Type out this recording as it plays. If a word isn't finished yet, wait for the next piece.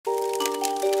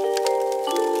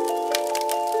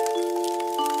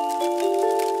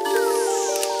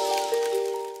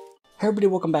Hey everybody,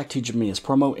 welcome back to Jamia's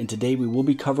Promo, and today we will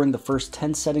be covering the first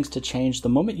 10 settings to change the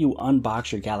moment you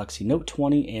unbox your Galaxy Note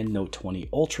 20 and Note 20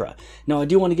 Ultra. Now I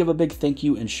do want to give a big thank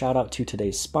you and shout out to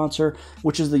today's sponsor,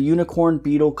 which is the Unicorn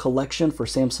Beetle collection for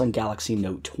Samsung Galaxy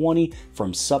Note 20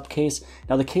 from Supcase.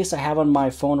 Now the case I have on my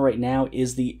phone right now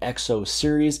is the XO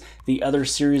series. The other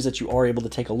series that you are able to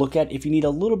take a look at if you need a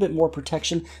little bit more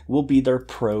protection will be their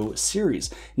Pro series.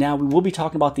 Now we will be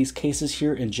talking about these cases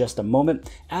here in just a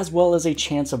moment, as well as a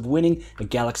chance of winning a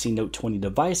Galaxy Note 20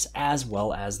 device as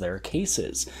well as their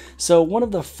cases. So one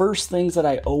of the first things that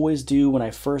I always do when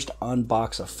I first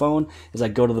unbox a phone is I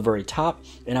go to the very top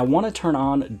and I want to turn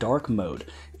on dark mode.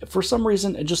 For some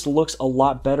reason, it just looks a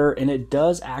lot better, and it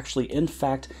does actually, in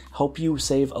fact, help you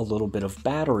save a little bit of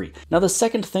battery. Now, the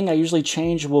second thing I usually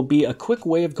change will be a quick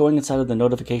way of going inside of the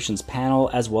notifications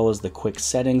panel as well as the quick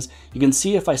settings. You can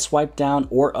see if I swipe down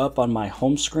or up on my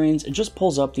home screens, it just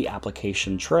pulls up the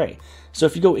application tray. So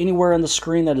if you go anywhere on the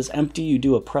screen that is empty, you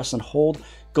do a press and hold,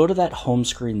 go to that home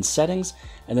screen settings,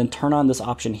 and then turn on this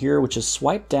option here, which is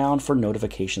swipe down for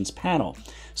notifications panel.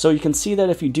 So you can see that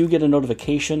if you do get a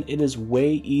notification, it is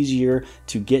way easier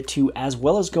to get to, as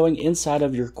well as going inside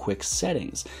of your quick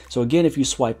settings. So again, if you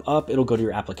swipe up, it'll go to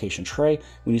your application tray.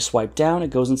 When you swipe down, it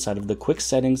goes inside of the quick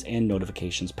settings and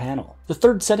notifications panel. The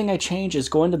third setting I change is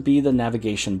going to be the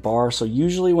navigation bar. So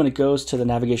usually when it goes to the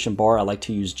navigation bar, I like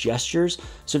to use gestures.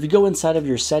 So if you go inside of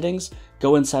your settings,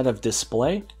 go inside of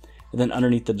display, and then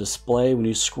underneath the display, when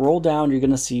you scroll down, you're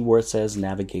going to see where it says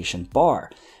navigation bar.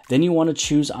 Then you want to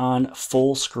choose on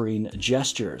full screen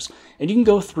gestures. And you can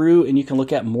go through and you can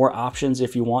look at more options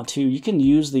if you want to. You can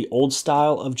use the old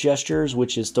style of gestures,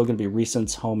 which is still going to be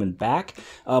recents, home, and back.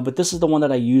 But this is the one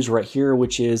that I use right here,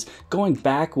 which is going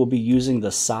back will be using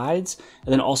the sides.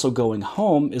 And then also going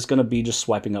home is going to be just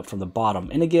swiping up from the bottom.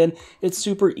 And again, it's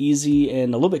super easy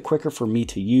and a little bit quicker for me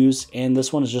to use. And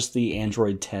this one is just the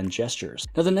Android 10 gestures.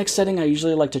 Now the next setting I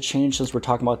usually like to change, since we're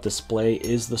talking about display,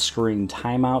 is the screen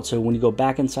timeout. So when you go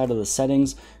back inside of the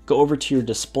settings, go over to your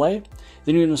display,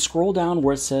 then you're going to scroll down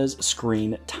where it says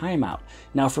screen timeout.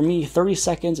 Now for me, 30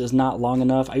 seconds is not long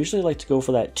enough. I usually like to go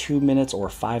for that 2 minutes or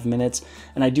 5 minutes.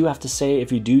 And I do have to say,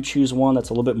 if you do choose one that's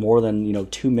a little bit more than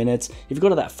 2 minutes, if you go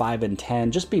to that 5 and 10,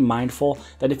 just be mindful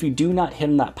that if you do not hit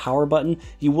on that power button,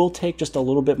 you will take just a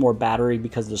little bit more battery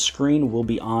because the screen will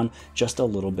be on just a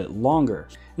little bit longer.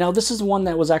 Now this is one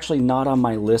that was actually not on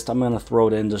my list. I'm going to throw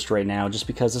it in just right now just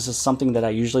because this is something that I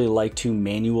usually like to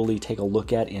manually take a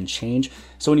look at and change.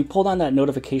 So when you pull down that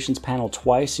notifications panel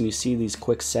twice and you see these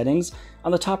quick settings,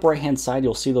 on the top right hand side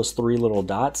you'll see those 3 little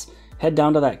dots. Head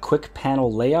down to that quick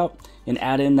panel layout and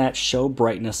add in that show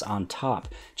brightness on top.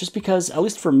 Just because, at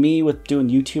least for me with doing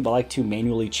YouTube, I like to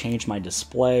manually change my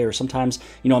display, or sometimes,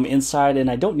 I'm inside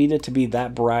and I don't need it to be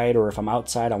that bright, or if I'm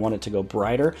outside, I want it to go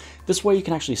brighter. This way you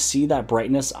can actually see that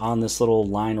brightness on this little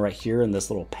line right here in this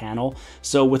little panel.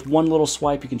 So with one little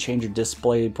swipe, you can change your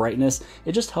display brightness.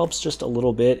 It just helps just a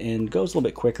little bit and goes a little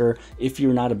bit quicker if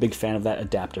you're not a big fan of that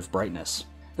adaptive brightness.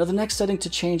 Now the next setting to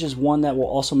change is one that will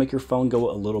also make your phone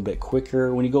go a little bit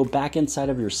quicker. When you go back inside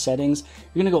of your settings,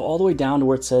 you're going to go all the way down to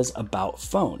where it says About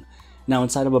Phone. Now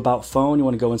inside of About Phone, you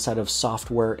want to go inside of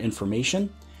Software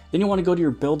Information. Then you want to go to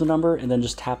your build number and then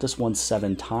just tap this one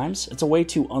 7 times. It's a way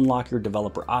to unlock your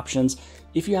developer options.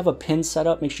 If you have a PIN set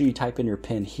up, make sure you type in your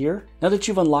PIN here. Now that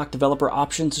you've unlocked developer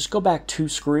options, just go back 2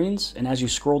 screens, and as you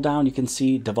scroll down, you can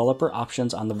see developer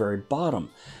options on the very bottom.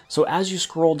 So as you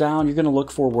scroll down, you're going to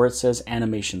look for where it says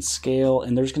animation scale,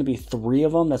 and there's going to be 3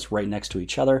 of them that's right next to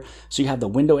each other. So you have the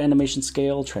window animation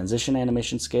scale, transition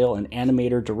animation scale, and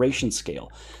animator duration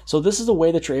scale. So this is a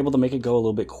way that you're able to make it go a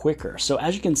little bit quicker. So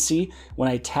as you can see, when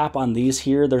I tap on these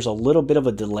here, there's a little bit of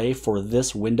a delay for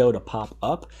this window to pop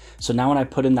up. So now when I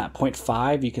put in that 0.5,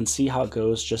 you can see how it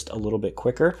goes just a little bit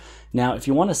quicker. Now, if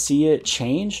you want to see it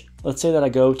change, let's say that I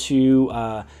go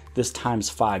to this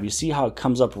 ×5. You see how it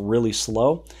comes up really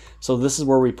slow? So this is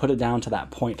where we put it down to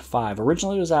that 0.5.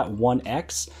 Originally it was at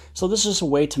 1x. So this is just a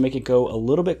way to make it go a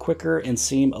little bit quicker and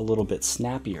seem a little bit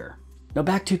snappier. Now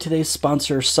back to today's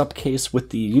sponsor, Supcase, with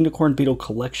the Unicorn Beetle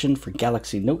collection for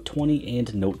Galaxy Note 20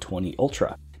 and Note 20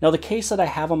 Ultra. Now the case that I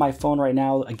have on my phone right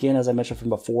now, again, as I mentioned from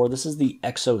before, this is the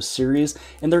XO series,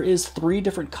 and there is 3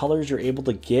 different colors you're able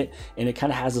to get, and it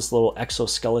kind of has this little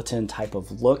exoskeleton type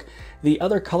of look. The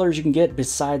other colors you can get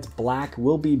besides black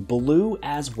will be blue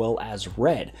as well as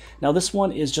red. Now this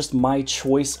one is just my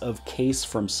choice of case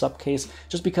from Supcase,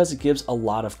 just because it gives a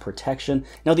lot of protection.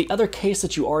 Now the other case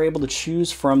that you are able to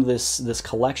choose from this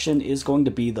collection is going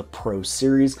to be the Pro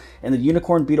series, and the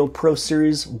Unicorn Beetle Pro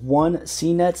Series 1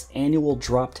 CNET's annual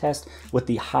drop drop test with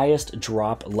the highest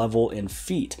drop level in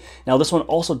feet. Now this one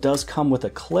also does come with a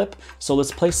clip, so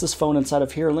let's place this phone inside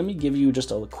of here. Let me give you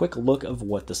just a quick look of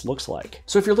what this looks like.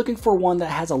 So if you're looking for one that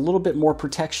has a little bit more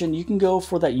protection, you can go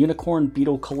for that Unicorn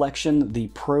Beetle Collection, the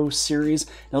Pro Series.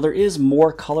 Now there is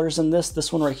more colors in this.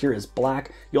 This one right here is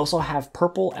black. You also have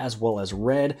purple as well as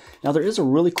red. Now there is a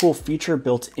really cool feature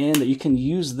built in that you can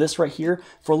use this right here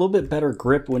for a little bit better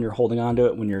grip when you're holding onto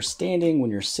it, when you're standing,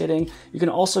 when you're sitting. You can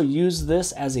also use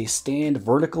this as a stand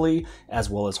vertically as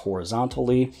well as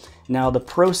horizontally. Now the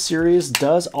Pro Series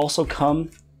does also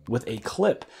come with a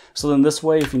clip. So then this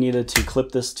way, if you needed to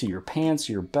clip this to your pants,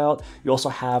 your belt, you also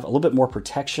have a little bit more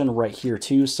protection right here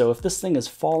too. So if this thing is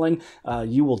falling,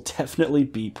 you will definitely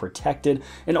be protected.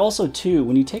 And also too,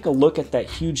 when you take a look at that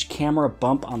huge camera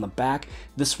bump on the back,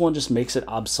 this one just makes it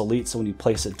obsolete. So when you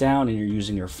place it down and you're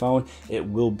using your phone, it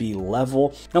will be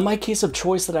level. Now my case of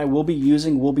choice that I will be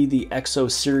using will be the XO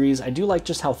series. I do like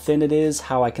just how thin it is,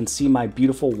 how I can see my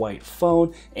beautiful white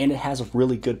phone, and it has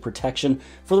really good protection.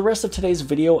 For the rest of today's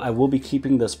video, I will be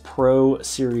keeping this Pro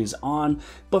Series on,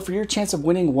 but for your chance of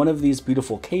winning one of these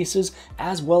beautiful cases,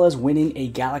 as well as winning a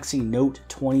Galaxy Note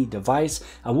 20 device,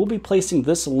 I will be placing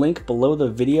this link below the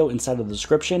video inside of the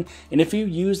description, and if you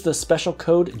use the special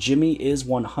code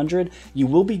JimmyIs100, you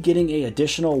will be getting an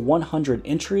additional 100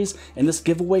 entries, and this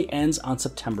giveaway ends on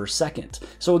September 2nd.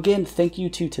 So again, thank you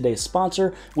to today's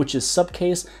sponsor, which is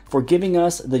Subcase, for giving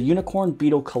us the Unicorn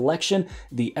Beetle Collection,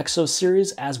 the XO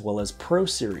series, as well as Pro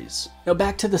Series. Now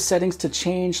back to the settings to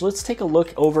change, let's take a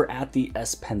look over at the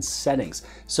S Pen settings.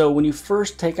 So when you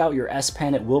first take out your S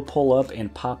Pen, it will pull up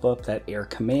and pop up that Air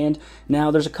command. Now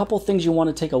there's a couple things you want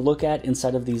to take a look at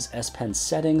inside of these S Pen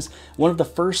settings. One of the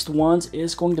first ones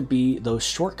is going to be those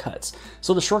shortcuts.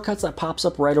 So the shortcuts that pops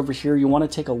up right over here, you want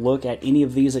to take a look at any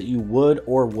of these that you would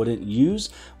or wouldn't use.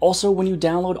 Also, when you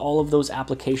download all of those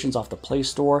applications off the Play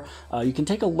Store, you can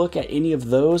take a look at any of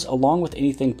those along with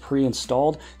anything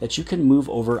pre-installed that you can move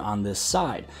over on this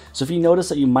side. So if you notice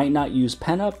that you might not use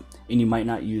PenUp and you might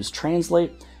not use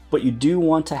Translate, but you do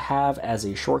want to have as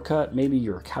a shortcut maybe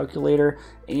your calculator,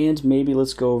 and maybe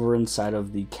let's go over inside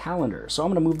of the calendar. So I'm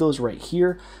going to move those right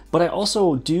here, but I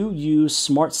also do use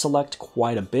Smart Select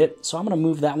quite a bit, so I'm going to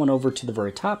move that one over to the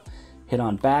very top, hit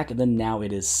on back, and then now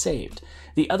it is saved.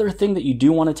 The other thing that you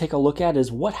do want to take a look at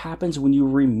is what happens when you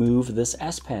remove this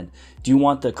S Pen. Do you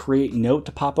want the create note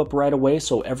to pop up right away?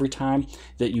 So every time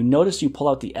that you notice you pull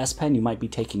out the S Pen, you might be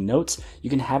taking notes, you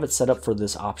can have it set up for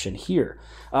this option here.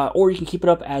 Or you can keep it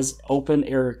up as open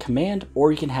Air command,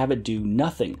 or you can have it do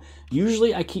nothing.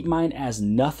 Usually I keep mine as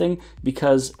nothing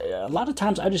because a lot of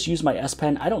times I just use my S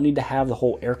Pen. I don't need to have the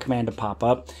whole Air command to pop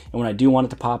up. And when I do want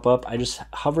it to pop up, I just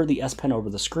hover the S Pen over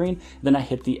the screen, then I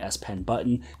hit the S Pen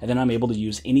button, and then I'm able to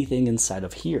use anything inside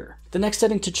of here. The next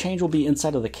setting to change will be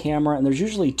inside of the camera, and there's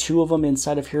usually two of them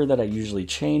inside of here that I usually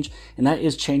change, and that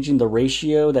is changing the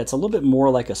ratio that's a little bit more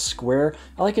like a square.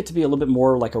 I like it to be a little bit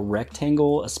more like a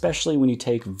rectangle, especially when you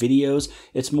take videos.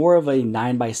 It's more of a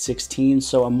 9:16,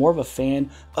 so I'm more of a fan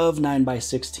of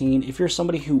 9:16. If you're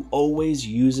somebody who always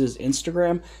uses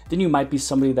Instagram, then you might be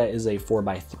somebody that is a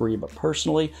 4:3, but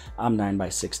personally, I'm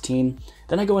 9:16.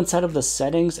 Then I go inside of the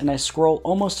settings and I scroll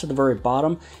almost to the very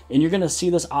bottom, and you're gonna see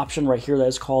this option right here that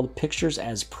is called Pictures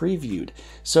as Previewed.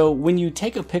 So when you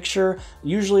take a picture,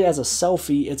 usually as a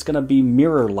selfie, it's gonna be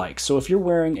mirror-like. So if you're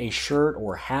wearing a shirt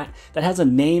or hat that has a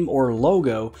name or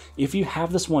logo, if you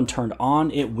have this one turned on,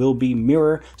 it will be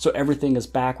mirror, so everything is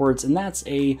backwards, and that's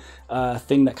a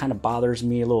thing that kind of bothers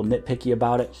me, a little nitpicky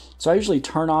about it. So I usually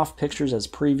turn off Pictures as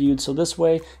Previewed, so this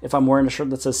way, if I'm wearing a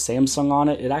shirt that says Samsung on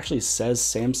it, it actually says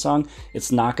Samsung.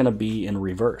 It's not going to be in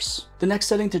reverse. The next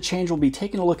setting to change will be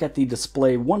taking a look at the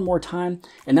display one more time,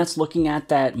 and that's looking at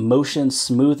that motion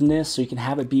smoothness, so you can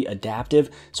have it be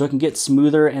adaptive, so it can get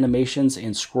smoother animations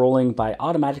and scrolling by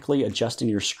automatically adjusting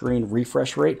your screen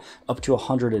refresh rate up to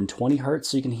 120 Hertz.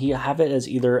 So you can have it as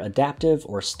either adaptive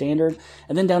or standard.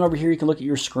 And then down over here, you can look at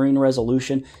your screen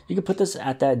resolution. You can put this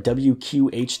at that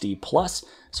WQHD+.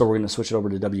 So we're going to switch it over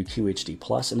to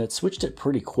WQHD+, and it switched it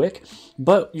pretty quick,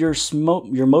 but your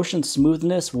motion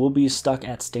smoothness will be stuck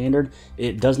at standard.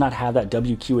 It does not have that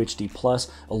WQHD+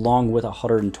 along with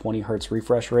 120 Hertz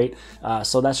refresh rate.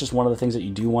 So that's just one of the things that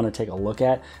you do want to take a look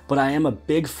at, but I am a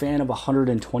big fan of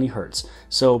 120 Hertz.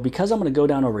 So because I'm going to go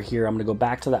down over here, I'm going to go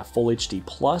back to that Full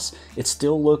HD+. It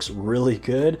still looks really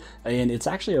good, and it's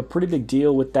actually a pretty big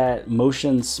deal with that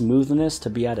motion smoothness to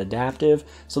be at adaptive.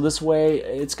 So this way,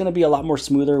 it's going to be a lot more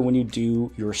smooth when you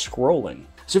do your scrolling.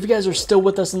 So if you guys are still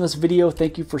with us in this video,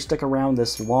 thank you for sticking around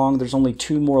this long. There's only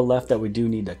 2 more left that we do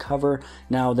need to cover.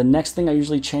 Now, the next thing I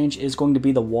usually change is going to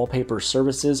be the wallpaper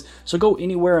services. So go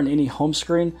anywhere on any home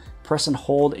screen, press and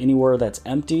hold anywhere that's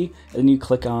empty, and then you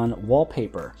click on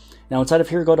wallpaper. Now inside of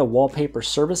here, go to wallpaper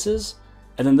services,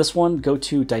 and then this one, go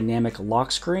to dynamic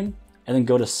lock screen, and then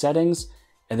go to settings,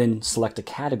 and then select a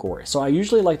category. So I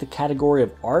usually like the category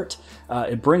of art.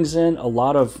 It brings in a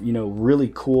lot of, really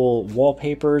cool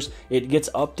wallpapers. It gets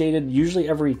updated usually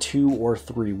every 2 or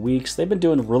 3 weeks. They've been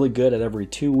doing really good at every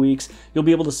 2 weeks. You'll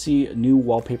be able to see new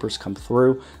wallpapers come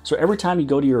through. So every time you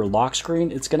go to your lock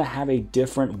screen, it's gonna have a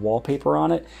different wallpaper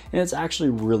on it, and it's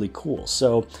actually really cool.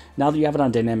 So now that you have it on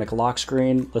dynamic lock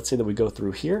screen, let's say that we go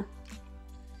through here.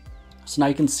 So now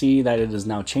you can see that it is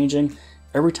now changing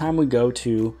every time we go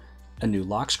to a new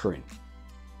lock screen.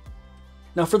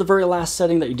 Now for the very last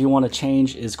setting that you do want to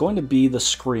change is going to be the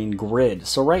screen grid.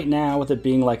 So right now, with it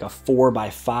being like a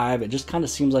 4x5, it just kind of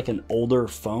seems like an older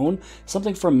phone,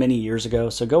 something from many years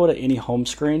ago. So go to any home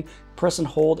screen, press and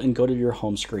hold, and go to your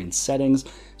home screen settings.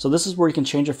 So this is where you can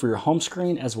change it for your home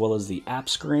screen as well as the app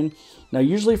screen. Now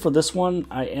usually for this one,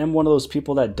 I am one of those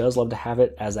people that does love to have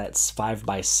it as that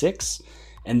 5x6.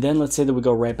 And then let's say that we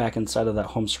go right back inside of that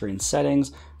home screen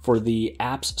settings. For the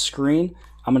apps screen,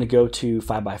 I'm going to go to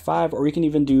 5x5, or you can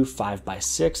even do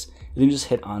 5x6, and then just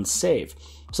hit on save.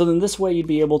 So then this way you'd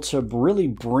be able to really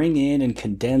bring in and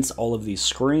condense all of these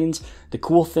screens. The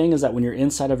cool thing is that when you're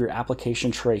inside of your application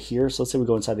tray here, so let's say we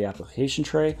go inside the application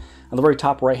tray, on the very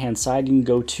top right hand side, you can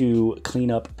go to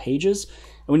clean up pages.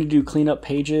 And when you do clean up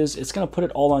pages, it's going to put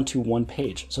it all onto one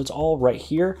page. So it's all right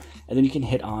here, and then you can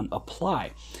hit on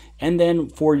apply. And then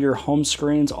for your home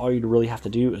screens, all you'd really have to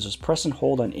do is just press and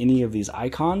hold on any of these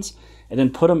icons and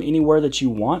then put them anywhere that you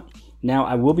want. Now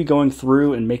I will be going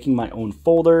through and making my own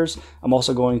folders. I'm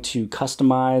also going to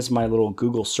customize my little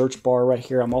Google search bar right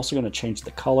here. I'm also going to change the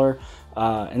color.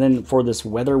 And then for this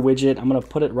weather widget, I'm going to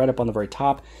put it right up on the very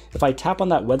top. If I tap on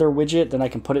that weather widget, then I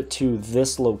can put it to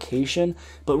this location.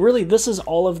 But really, this is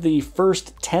all of the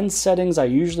first 10 settings I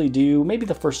usually do, maybe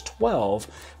the first 12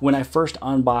 when I first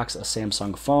unbox a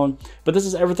Samsung phone. But this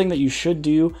is everything that you should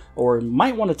do or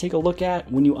might want to take a look at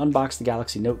when you unbox the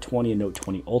Galaxy Note 20 and Note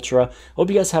 20 Ultra. Hope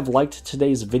you guys have liked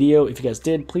today's video. If you guys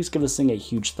did, please give this thing a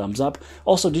huge thumbs up.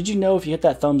 Also, did you know if you hit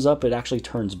that thumbs up, it actually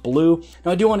turns blue?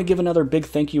 Now, I do want to give another big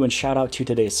thank you and shout out to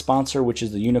today's sponsor, which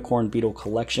is the Unicorn Beetle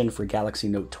collection for Galaxy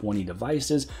Note 20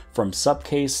 devices from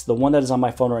Supcase. The one that is on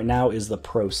my phone right now is the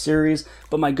Pro Series,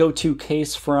 but my go-to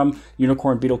case from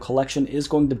Unicorn Beetle collection is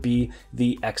going to be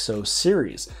the Exo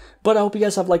Series. But I hope you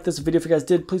guys have liked this video. If you guys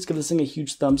did, please give this thing a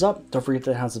huge thumbs up. Don't forget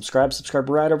to hit subscribe. Subscribe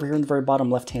right over here in the very bottom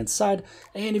left-hand side.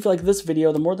 And if you like this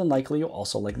video, then more than likely you'll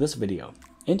also like this video.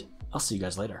 And I'll see you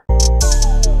guys later.